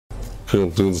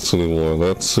can't do this anymore.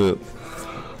 That's it.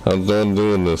 I'm done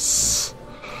doing this.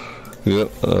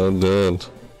 Yep, I'm done.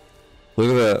 Look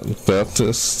at that.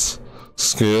 Baptiste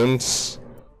Skins.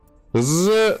 This is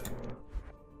it.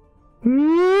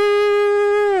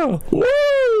 Yeah! Woo!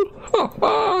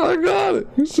 I got it.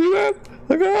 You see that?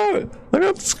 I got it. I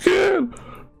got the skin.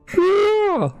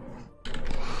 Yeah!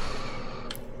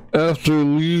 After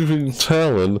leaving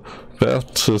Talon,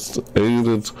 Baptiste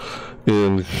aided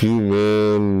in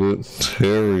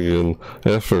humanitarian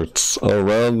efforts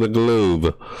around the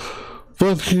globe,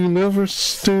 but he never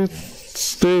stayed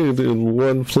in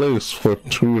one place for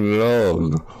too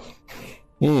long.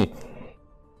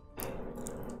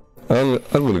 I'm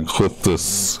gonna quit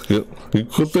this. Yep,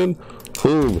 equipping.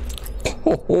 Boom.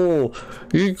 Oh,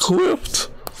 equipped.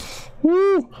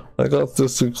 Woo! I got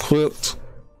this equipped.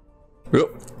 Yep,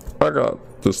 I got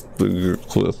this thing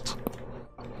equipped.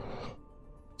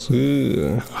 See,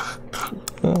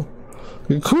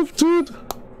 equipped, dude.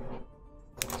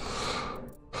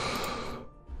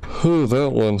 Who that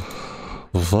one?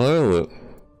 Violet.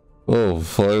 Oh,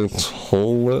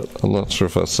 Violet. I'm not sure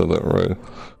if I said that right.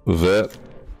 Vet.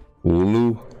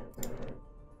 Ulu.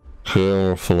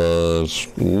 Camouflage.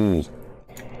 Ooh.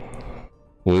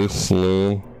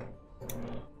 Wasteland.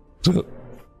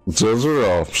 Desert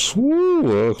Ops. Ooh,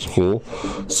 that's cool.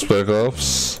 Spec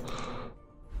Ops.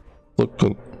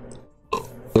 Looking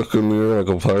here like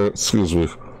a pirate. Excuse me.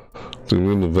 Do you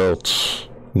mean the belt?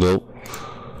 Nope.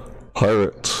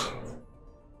 Pirate.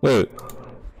 Wait.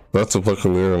 That's a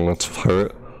buccaneer and that's a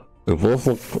pirate. They both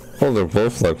look. Oh, they're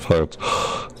both like pirates.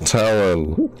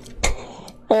 Talon.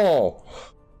 Oh.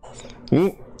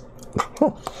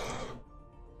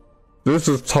 This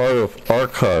is part of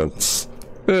Archives.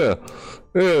 Yeah,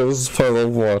 this is part of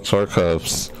Overwatch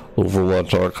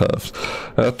Archives.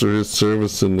 After his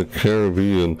service in the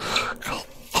Caribbean,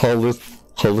 Coalition,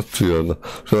 I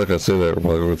feel like I say that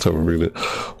wrong every time I read it,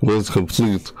 was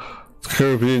complete.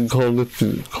 Caribbean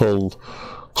Collision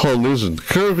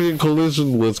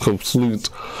was complete.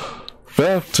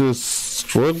 Baptiste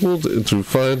struggled to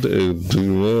find a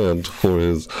demand for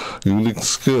his unique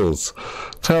skills.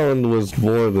 Talon was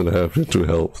more than happy to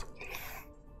help.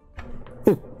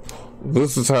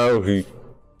 This is how he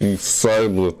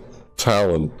signed with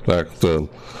Talon back then,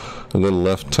 and then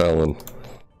left Talon.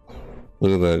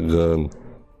 Look at that gun.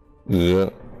 Yeah.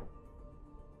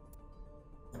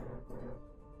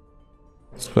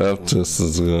 It's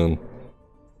Baptiste's gun.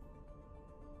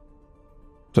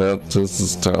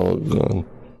 Baptiste's Talon gun.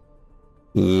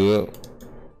 Yeah.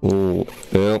 Oh,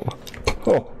 yeah.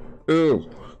 Oh, ew.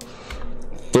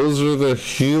 Those are the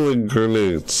healing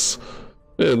grenades.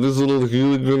 Yeah, these little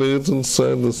healing grenades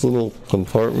inside this little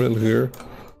compartment here.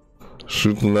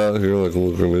 Shooting out here like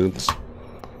little grenades.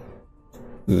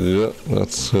 Yeah,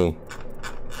 that's him.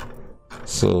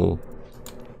 So,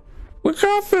 we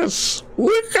got this!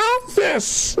 We got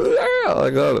this! Yeah,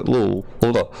 I got it.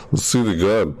 Hold on. Let's see the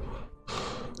gun.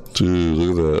 Dude,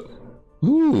 look at that.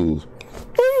 Ooh.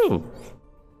 Ooh.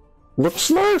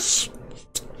 Looks nice.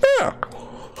 Yeah.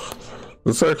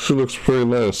 This actually looks pretty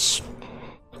nice.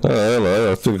 I don't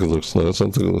know, I think it looks nice. I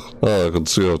can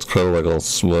see how it's kind of like all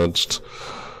smudged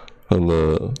on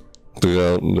the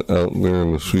out there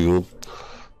in the field.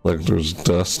 Like there's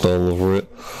dust all over it.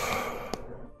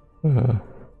 Yeah,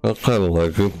 I kind of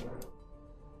like it.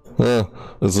 Yeah,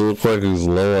 does it look like he's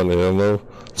low on ammo?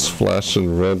 It's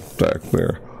flashing red back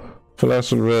there.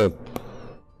 Flashing red.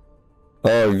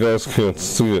 Oh, you guys can't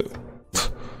see it.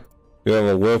 Yeah,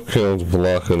 my webcam's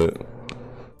blocking it.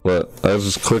 But I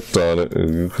just clicked on it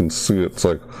and you can see it's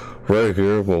like right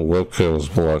here, my webcam is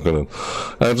blocking it.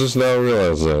 I just now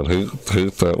realized that.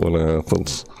 Hate that when it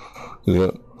happens. Yeah.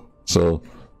 So,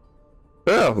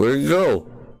 yeah, there you go.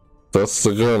 That's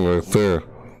the gun right there.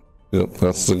 Yep,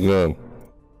 that's the gun.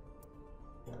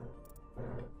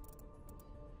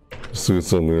 See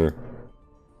what's in there.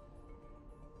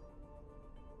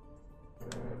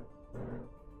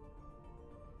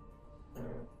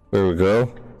 There we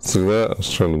go. See that? I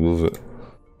was trying to move it.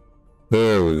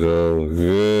 There we go.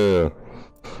 Yeah.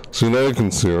 See, now you can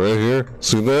see it right here.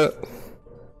 See that?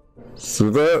 See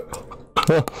that?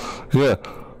 Yeah.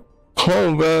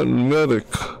 Combat Medic.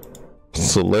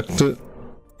 Select it.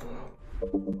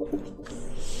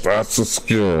 That's a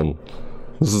skin.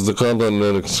 This is the Combat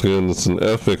Medic skin. It's an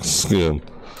epic skin.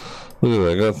 Look at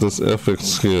that. I got this epic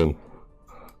skin.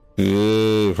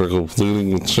 Yay, for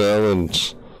completing the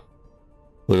challenge.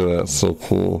 Look at that, so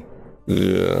cool.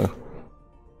 Yeah.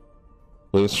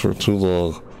 Place for too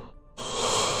long.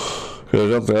 Yeah, I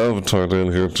got the avatar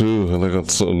down here too, and I got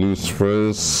some new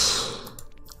sprays.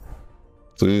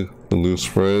 See? The new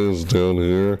sprays down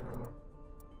here.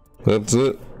 That's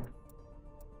it.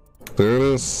 There it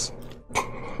is.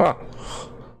 Ha.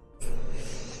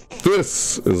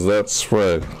 This is that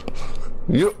spray.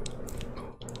 Yep.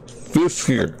 This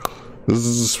here. This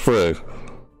is the spray.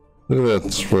 Look at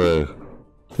that spray.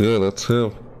 Yeah, that's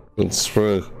him. That's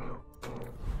spray.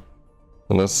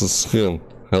 And that's the skin.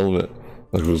 Helmet.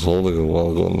 Like he was holding it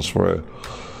while going to spray.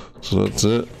 So that's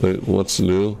it. Wait, what's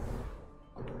new?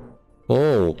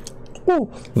 Oh.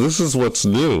 Oh, this is what's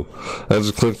new. I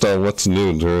just clicked on what's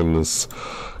new during this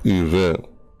event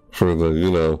for the,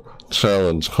 you know,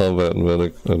 challenge combat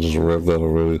medic. I just read that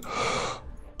already.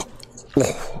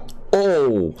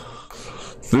 Oh,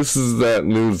 this is that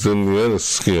new Zenyatta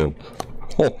skin.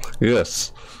 Oh,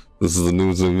 yes. This is the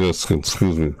new Zenyatta skin.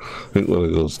 Excuse me. I hate when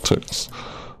it goes ticks.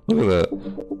 Look at that.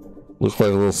 Look like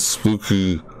a little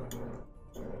spooky,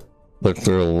 like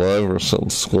they're alive or something.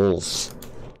 Skulls.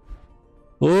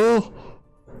 Oh!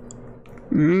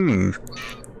 Dude.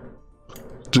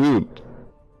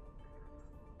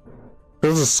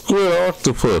 There's a squid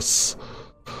octopus.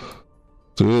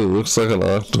 Dude, it looks like an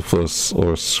octopus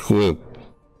or a squid.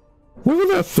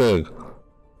 Look at that thing.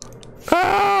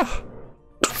 Ah!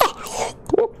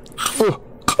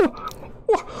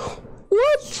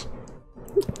 What?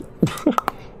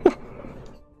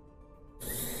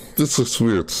 This looks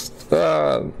weird.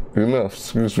 Enough.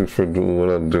 Excuse me for doing what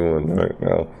I'm doing right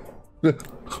now.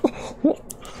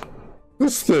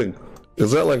 This thing,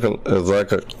 is that like a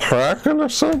kraken or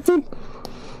something?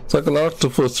 It's like an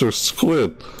octopus or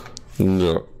squid.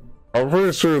 No, I'm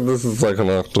pretty sure this is like an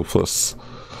octopus.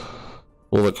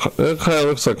 Well, it kind of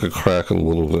looks like a kraken a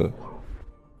little bit.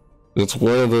 It's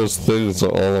one of those things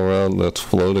all around that's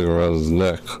floating around his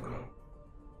neck.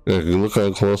 Yeah, if you look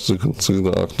how close, you can see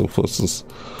the octopuses.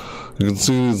 You can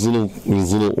see these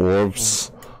little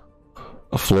orbs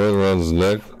floating around his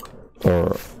neck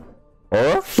are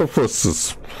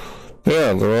octopuses.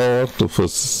 Yeah, they're all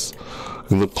octopuses.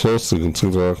 You look close, you can see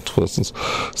the octopuses.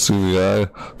 See the eye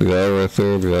right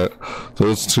there,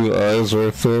 those two eyes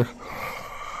right there.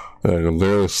 Yeah, I can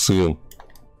barely see them.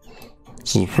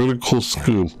 It's a pretty cool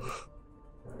skin.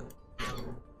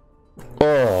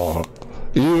 Oh,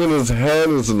 even his head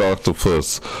is an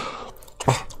octopus.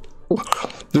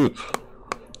 Dude,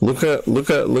 look at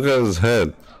his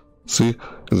head. See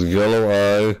his yellow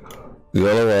eye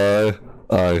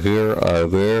here, eye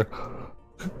there.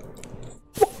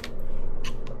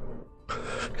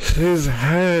 His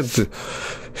head's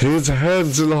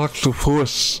an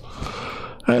octopus.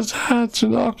 His head's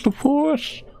an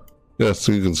octopus. Yeah,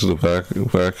 so you can see the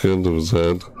back end of his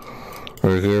head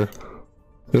right here.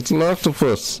 It's an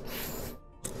octopus.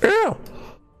 Yeah.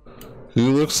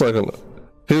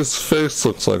 His face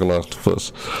looks like an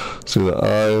octopus. See the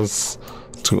eyes,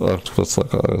 two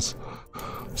octopus-like eyes.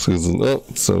 Season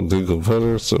up, 17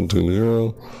 competitors, 17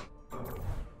 hero.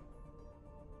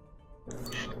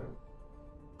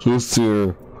 Who's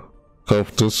your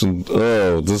competition?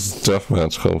 Oh, this is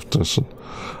deathmatch competition.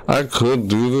 I could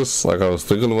do this, like I was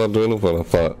thinking about doing it, but I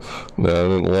thought, nah, I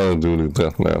didn't want to do any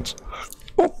deathmatch.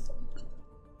 Oh.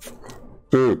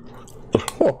 Dude.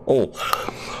 Oh.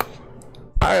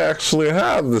 I actually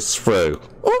have this spray.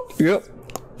 Oh, yep.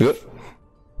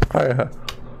 I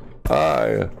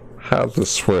have this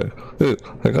spray. Dude,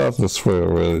 I got this spray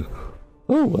already.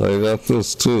 Oh, I got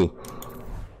this too.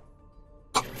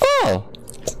 Oh!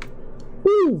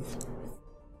 Woo!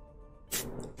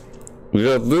 We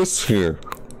got this here.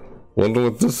 Wonder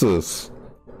what this is.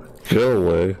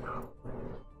 Getaway.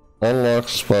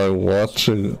 Unlocks by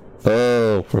watching,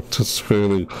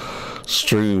 participating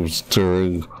streams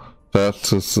during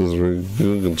Baptiste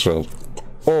Reunion challenge.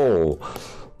 Oh,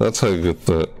 that's how you get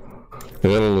that.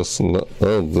 Analyst,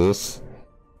 this.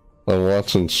 I'm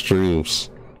watching streams.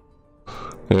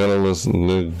 Analyst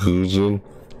Nick Gugin.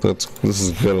 This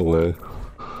is Getaway.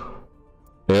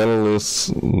 Analyst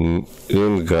in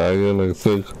Gaian, I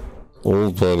think.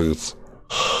 Old buddies.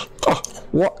 Oh,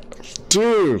 what?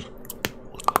 Dude!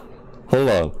 Hold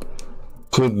on.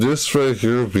 Could this right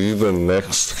here be the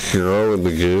next hero in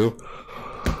the game?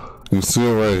 You see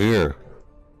him right here.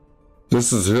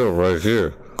 This is him right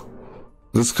here.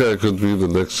 This guy could be the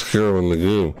next hero in the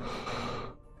game.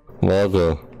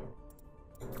 Maga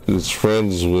is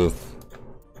friends with...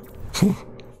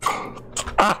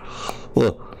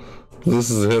 Look. This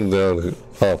is him down here.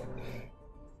 Oh.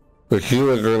 The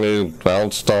healing grenade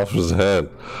bounced off his head.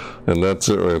 And that's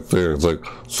it right there. It's like,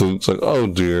 oh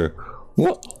dear.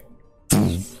 What?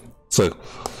 It's like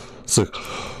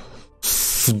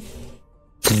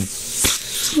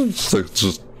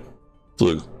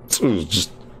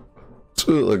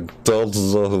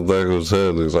bounces off the back of his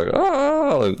head. He's like,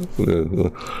 ah,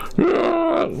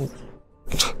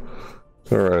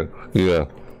 Alright, yeah.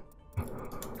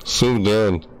 So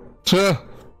done.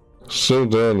 So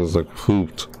done is like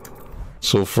pooped.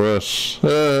 So fresh.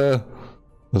 This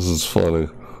is funny.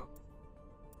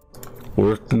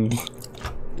 Working.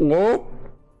 Whoa.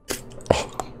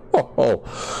 Oh.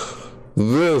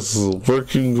 This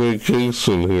working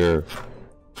vacation here.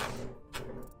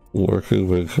 Working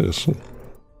vacation.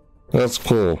 That's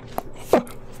cool.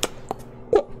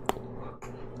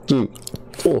 Dude.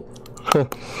 Oh.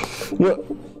 What?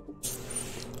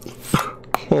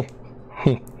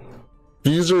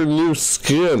 These are new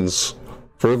skins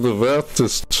for the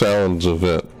Baptiste Challenge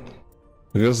event.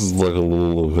 I guess it's like a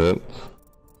little event.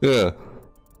 Yeah.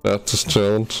 Baptiste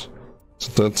Challenge.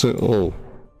 So that's it. Oh.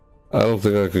 I don't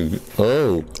think I could.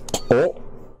 Oh. Oh.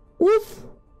 Whoop.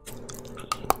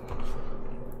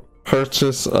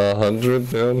 Purchase 100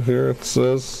 down here, it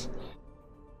says.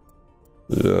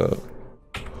 Yeah.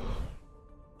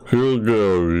 Here we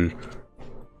go.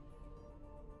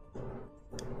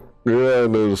 Yeah, I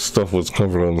knew the stuff was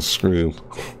covered on the screen.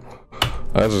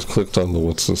 I just clicked on the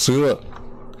what's this. See that?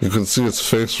 You can see its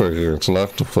face right here. It's an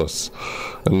octopus.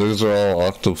 And these are all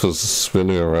octopuses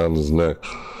spinning around his neck.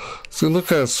 See,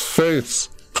 look at his face.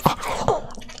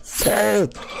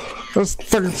 This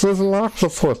thing is an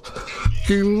octopus.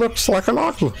 He looks like an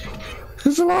octopus.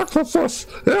 He's an octopus.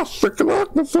 Yes, like an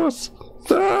octopus.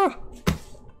 Ah.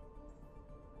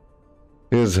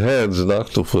 His head's an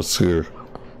octopus here.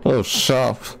 Oh,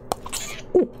 shop.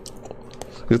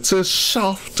 It says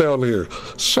shop down here.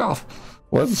 Shop.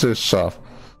 What is this shop?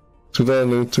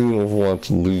 2018 Overwatch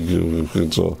League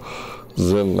individual.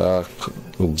 Zen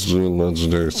Zen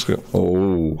legendary skin.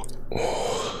 Oh.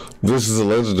 This is a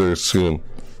legendary skin.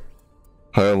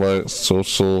 Highlight,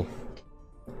 social.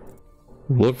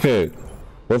 Look at.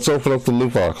 Let's open up the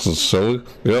loot boxes, shall we?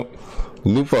 Yep.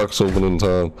 Loot box opening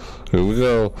time. Here we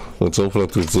go. Let's open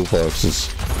up these loot boxes.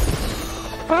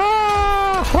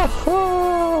 Ah! Ha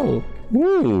ha!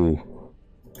 Woo!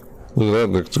 Look at that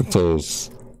next to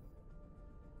toes.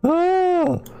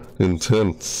 Ah!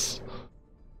 Intense.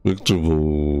 Victor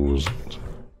Bulls.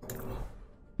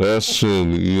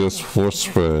 Bastion ES4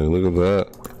 spray. Look at that.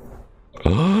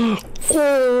 Oh!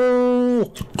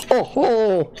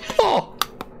 Oh! Oh!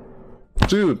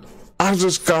 Dude, I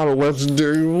just got a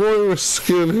legendary warrior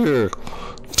skin here.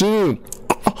 Dude,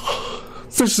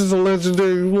 this is a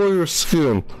legendary warrior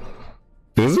skin.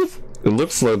 Is it? It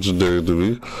looks legendary to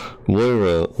me.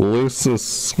 Moira, Oasis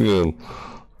skin.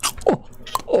 Oh,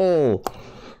 oh,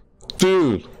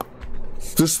 dude,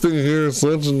 this thing here is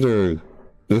legendary.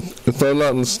 If I'm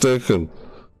not mistaken,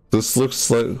 this looks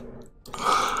like.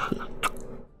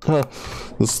 Huh,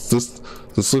 this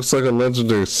looks like a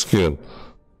legendary skin.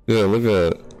 Yeah, look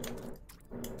at it.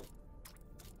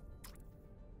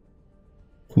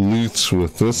 Leech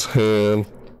with this hand.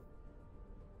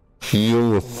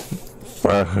 Heal with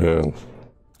that hand.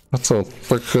 That's a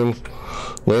freaking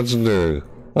legendary.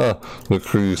 Ah,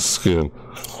 McCree skin.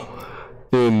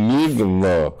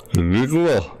 Enigma.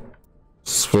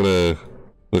 Spray.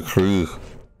 McCree.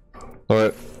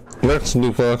 Alright, next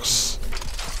new box.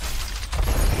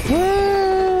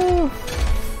 Ah!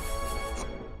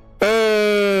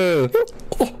 Hey!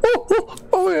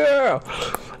 Oh yeah!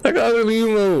 I got an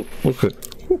emote! Okay.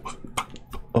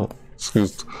 Oh,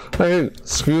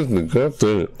 excuse me, god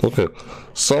damn it. Okay.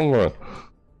 Summer.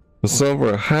 The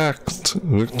Summer hacked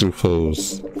Victor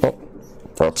pose. Oh,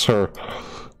 that's her.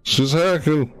 She's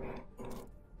hacking.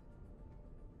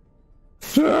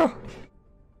 Yeah.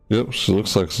 Yep, she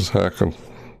looks like she's hacking.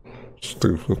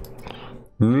 Stupid.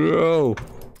 No.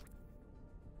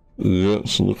 Yeah,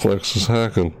 she looks like she's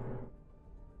hacking.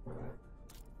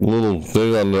 Little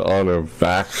thing on her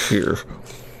back here.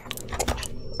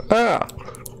 Ah!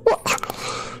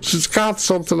 She's got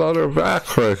something on her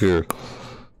back right here.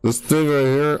 This thing right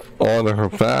here on her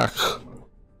back.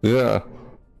 Yeah.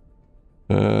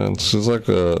 And she's like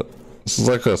a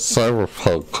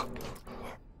cyberpunk.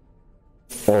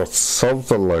 Or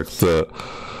something like that.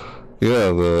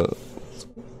 Yeah,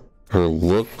 her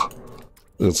look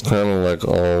is kind of like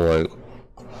all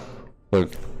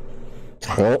like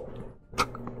oh,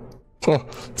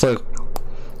 it's like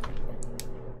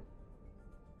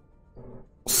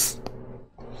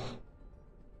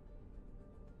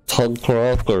punk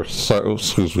rock or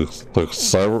excuse me, like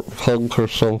cyberpunk or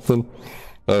something.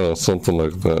 I don't know, something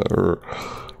like that, or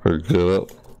get up.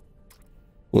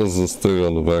 What's this thing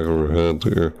on the back of her head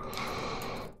here?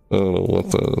 I don't know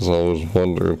what that is. I always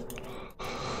wondered.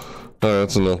 Alright,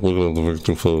 that's enough looking at the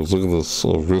victim photos. Look at this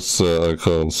wrist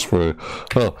icon spray.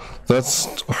 Oh,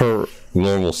 that's her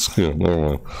normal skin. Never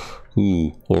mind.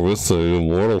 Ooh, Orisa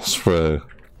Immortal spray.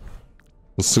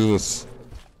 Let's see this.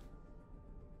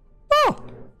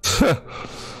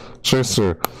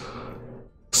 Tracer.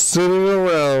 Sitting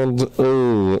around.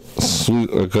 Oh, sweet,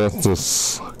 I got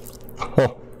this.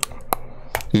 Huh.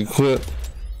 You quit.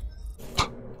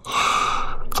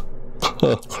 Huh.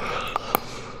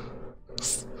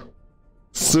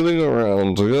 Sitting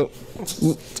around. Yep.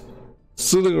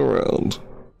 Sitting around.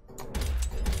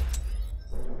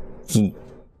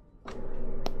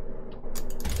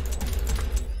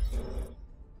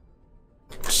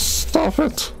 Stop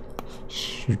it.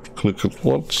 Click it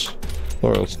once.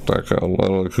 Alright, back out. Why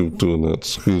do I keep doing that?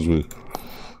 Excuse me.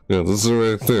 Yeah, this is it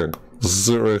right there. This is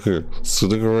it right here.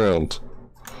 Sitting around.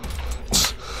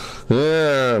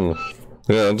 Man!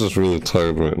 Yeah, I'm just really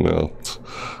tired right now.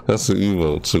 That's the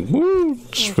emote. It's like, woo!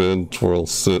 Spin, twirl,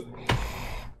 sit.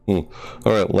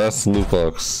 Alright, last loot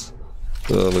box.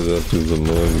 Oh, they got these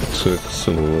annoying chicks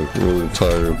and I'm like really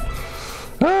tired.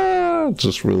 Ah!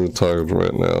 Just really tired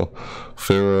right now.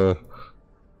 Farah.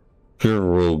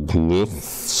 Hieroglyph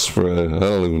spray. I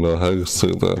don't even know how you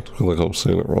say that. I feel like I'm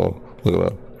saying it wrong. Look at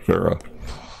that. Farah.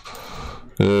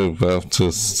 Hey,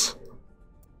 Baptiste.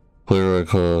 Player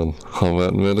icon.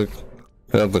 Combat medic.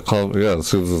 Yeah, yeah,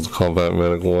 see, this is the combat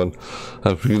medic one.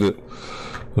 I beat it.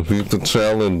 I beat the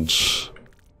challenge.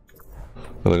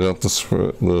 And I got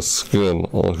the skin.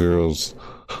 All heroes.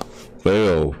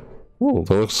 Bayo. Oh,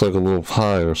 that looks like a little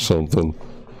pie or something.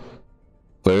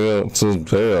 Bayo. It says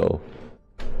Bayo.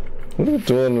 What are you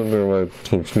doing under my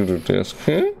computer desk?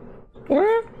 Huh?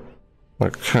 What? My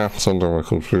cat's under my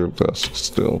computer desk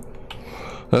still.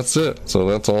 That's it. So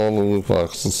that's all the loot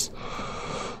boxes.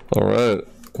 Alright.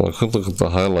 Well, I could look at the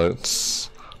highlights.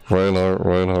 Reinhardt,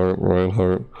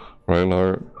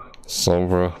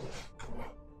 Sombra.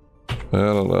 I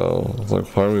don't know. It's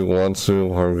like part of me wants to,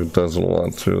 part of me doesn't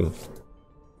want to.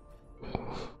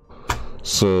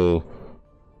 So,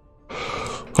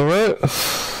 alright.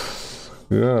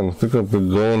 Yeah, I think I've been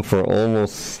going for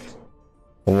almost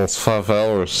 5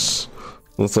 hours.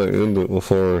 Let's end it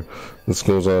before this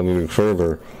goes on any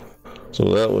further. So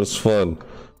that was fun.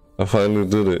 I finally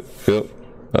did it. Yep,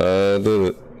 I did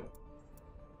it.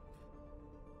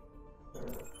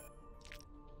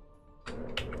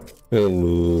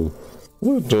 Hello.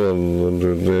 What doing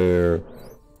under there?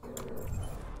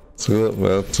 See that,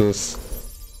 Baptiste?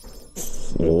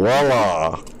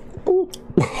 Voila!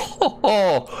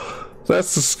 Oh,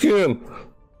 that's the skin.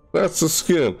 That's the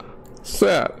skin.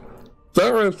 That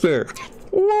right there.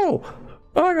 Whoa!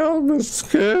 I got the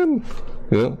skin.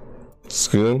 Yep,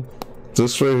 skin.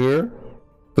 This right here.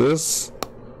 This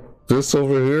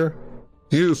over here.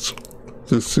 Use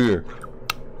this here.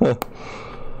 Huh.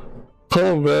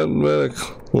 Combat medic.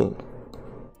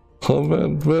 Combat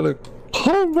medic.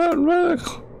 Combat medic.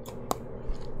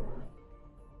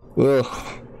 Ugh.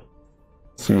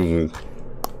 Excuse me.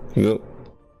 Yep.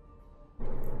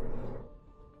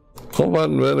 Combat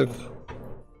medic.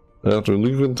 After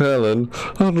leaving Talon,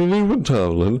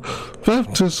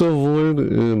 Baptiste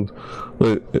avoided in...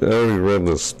 Wait, I already read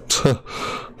this.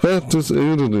 Baptiste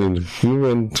aided in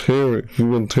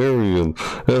humanitarian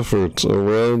efforts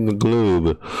around the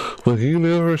globe, but he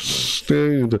never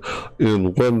stayed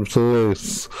in one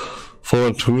place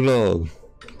for too long.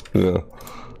 Yeah,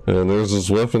 and there's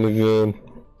this weapon again.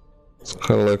 It's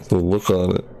kind of like the look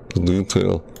on it, the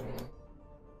detail.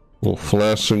 Little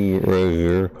flashing right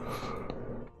here.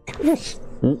 This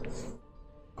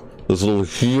little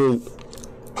healing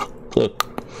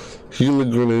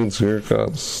grenades here.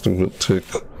 God, stupid tick.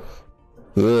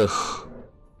 Ugh.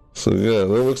 So yeah, that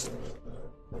looks.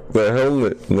 The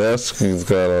helmet mask he's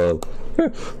got on.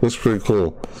 Looks pretty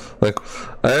cool. Like,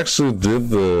 I actually did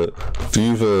the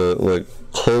Diva, like,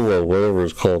 Coma, whatever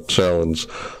it's called, challenge.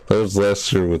 That was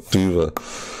last year with Diva.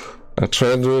 I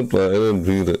tried to do it, but I didn't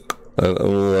beat it. I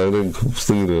didn't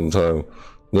complete it in time.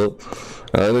 Nope.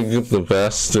 I didn't get the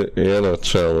Baptiste Anna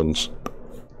challenge.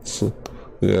 So,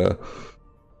 yeah.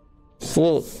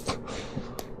 Well,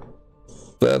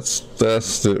 that's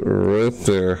it right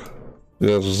there.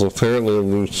 Yeah, there's apparently a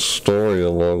new story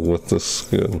along with this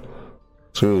skin,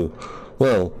 too.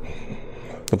 Well,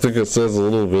 I think it says a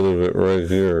little bit of it right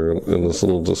here in this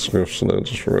little description I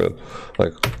just read,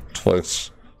 like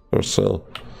twice or so.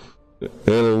 An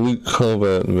elite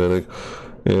combat medic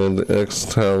and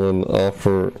ex-Talon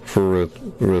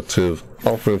operative.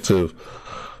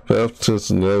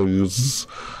 Baptiste now uses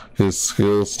his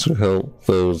skills to help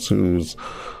those whose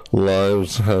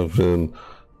lives have been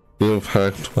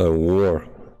impacted by war.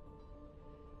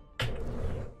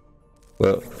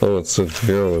 Oh, it said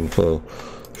hero info.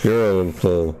 Hero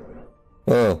info.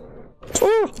 Oh.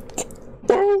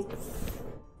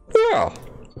 Yeah.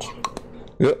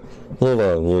 Yep. Hold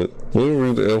on, wait. Let me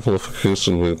read the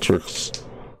amplification matrix.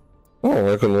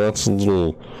 Oh, I can watch a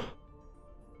little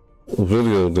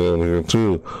video down here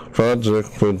too.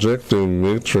 Projecting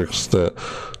matrix that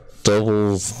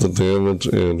doubles the damage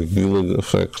and healing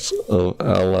effects of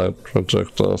allied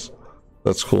projectiles.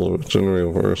 That's cool.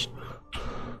 Regenerate burst.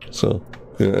 So,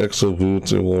 yeah, exo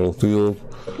boots and world field.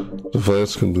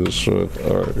 Device can be destroyed.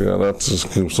 Alright, yeah, that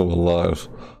just keeps them alive.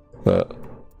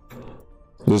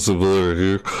 This ability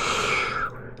here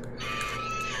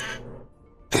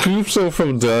keeps them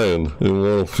from dying in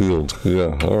world field.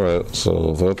 Yeah, alright,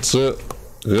 so that's it.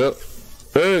 Yep.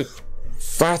 Hey!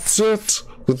 That's it!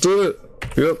 We did it!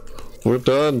 Yep, we're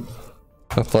done.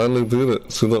 I finally did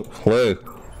it. See that play.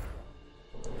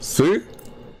 See?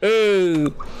 Hey!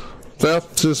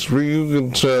 Baptiste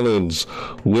Reunion Challenge.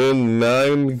 Win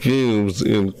 9 games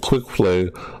in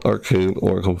QuickPlay, Arcade,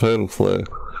 or Companion Play.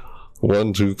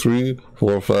 1, 2, 3,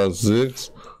 4, 5,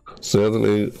 6, 7,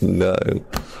 8, 9.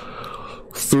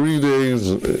 3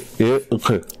 days.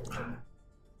 Okay.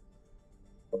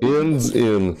 Ends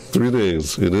in 3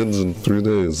 days. It ends in 3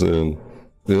 days, and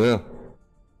yeah.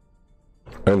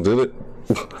 I did it.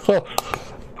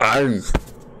 I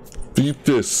beat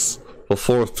this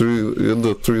before end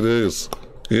of 3 days.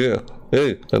 Yeah.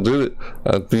 Hey, I did it.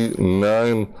 I beat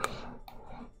 9.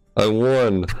 I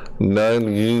won 9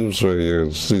 games right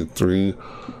here. See, 3,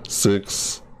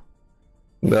 6,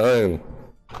 9.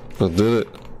 I did it.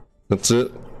 That's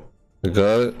it. I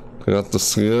got it. I got the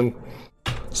skin.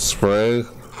 Spray.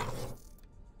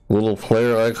 Little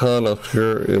player icon up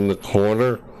here in the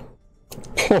corner.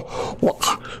 Oh, well,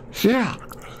 yeah.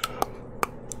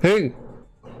 Hey.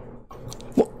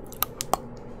 Well,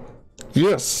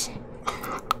 yes.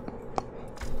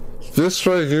 This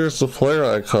right here is the player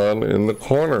icon in the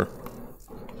corner.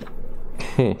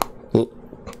 Look.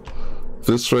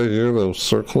 This right here that I'm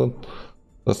circling.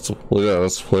 That's the, well, yeah,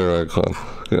 that's the player icon.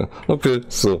 Yeah. Okay,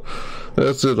 so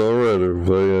that's it already,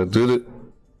 everybody. I did it.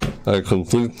 I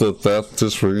completed the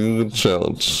Baptiste Reunion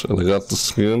Challenge, and I got the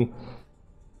skin.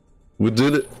 We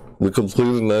did it. We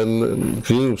completed 9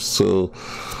 games, so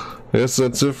I guess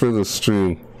that's it for this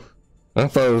stream. I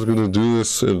thought I was gonna do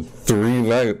this in 3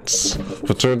 nights,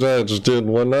 but turns out I just did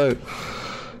 1 night.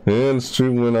 And the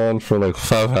stream went on for like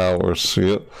 5 hours.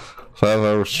 Yep,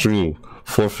 5-hour stream,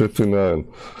 4:59.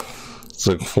 It's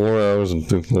like 4 hours and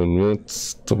 59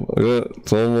 minutes. Yeah,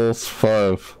 it's almost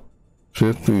 5.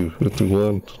 50,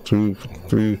 51, 2,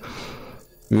 3,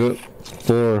 yep,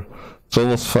 4. It's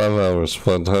almost 5 hours.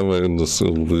 By the time I end this,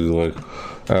 it'll be like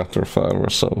after 5 or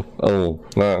so. Oh,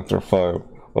 not after 5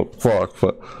 o'clock,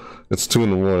 but it's 2 in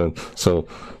the morning. So,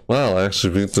 wow, I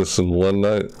actually beat this in 1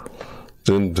 night.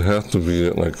 Didn't have to beat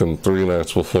it like in 3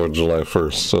 nights before July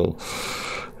 1st. So,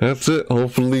 that's it.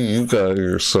 Hopefully you got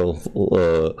yourself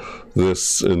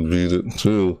this and beat it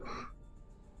too.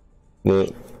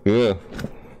 But, yeah.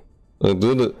 I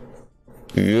did it.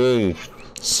 Yay.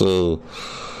 So,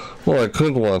 well, I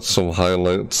could watch some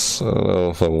highlights. I don't know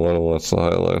if I want to watch the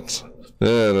highlights.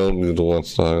 Yeah, I don't need to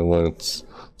watch the highlights.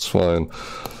 It's fine.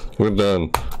 We're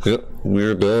done. Yep,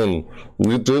 we're done.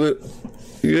 We did it.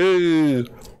 Yay.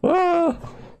 Ah!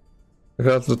 I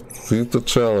got to beat the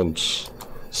challenge.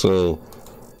 So,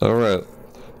 alright.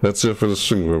 That's it for the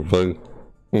stream, everybody.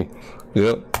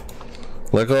 Yep.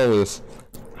 Like always.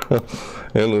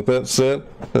 And with that said,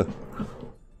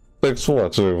 thanks for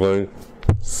watching, everybody.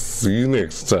 See you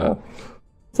next time.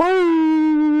 Bye!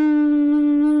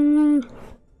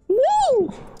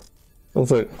 Woo! I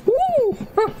was like, woo!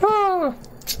 Ha ha!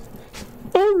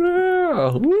 Oh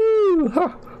yeah! Woo! Ha!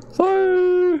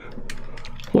 Bye!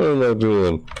 What am I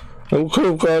doing? I could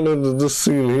have gone into this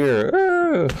scene here,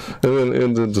 and then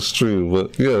ended the stream,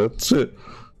 but yeah, that's it.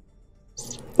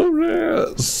 Oh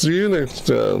yeah! See you next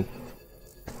time.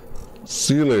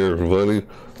 See you later, everybody.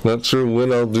 Not sure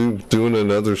when I'll doing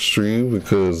another stream,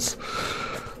 because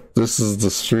this is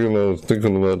the stream I was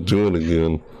thinking about doing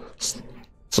again.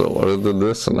 So other than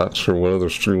this, I'm not sure what other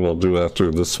stream I'll do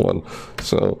after this one.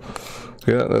 So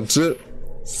yeah, that's it.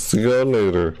 See y'all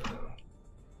later.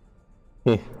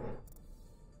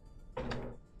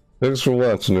 Thanks for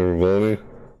watching, everybody.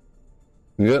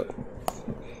 Yep.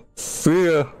 See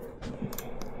ya.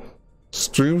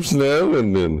 Stream's now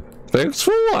ending. Thanks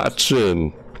for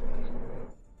watching.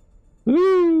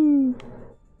 Woo!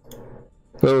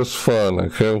 That was fun. I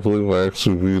can't believe I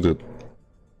actually beat it.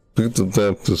 Beat the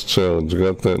Baptiste challenge.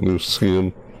 Got that new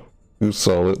skin. You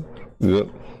saw it. Yep.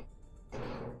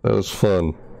 That was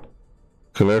fun.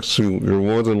 You're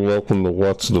more than welcome to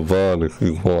watch the VOD if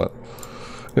you want.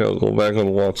 Yeah, go back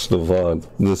and watch the VOD.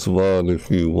 This VOD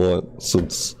if you want,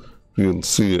 since you can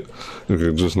see it if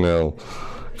you're just now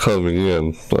coming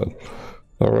in. But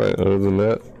alright, other than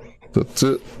that, that's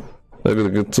it. I gotta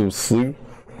get some sleep.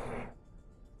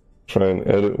 Try and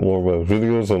edit more of my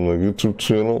videos on my YouTube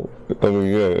channel. I mean,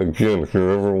 yeah, again, if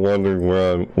you're ever wondering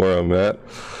where I'm at,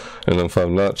 and if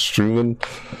I'm not streaming,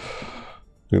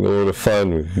 you know where to find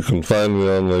me. You can find me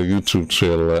on my YouTube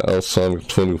channel at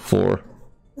Alsonic24.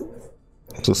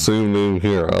 It's the same name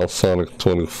here,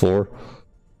 Alsonic24.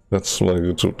 That's my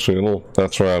YouTube channel.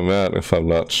 That's where I'm at if I'm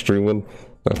not streaming.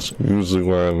 That's usually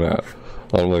where I'm at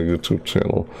on my YouTube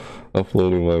channel,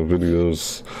 uploading my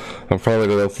videos. I'm probably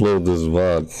gonna upload this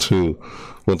VOD too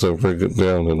once I break it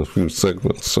down in a few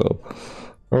segments. So,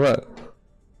 alright,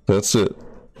 that's it.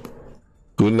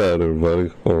 Good night,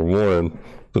 everybody, or morning,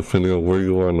 depending on where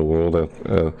you are in the world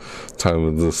at time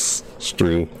of this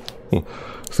stream.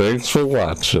 Thanks for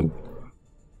watching.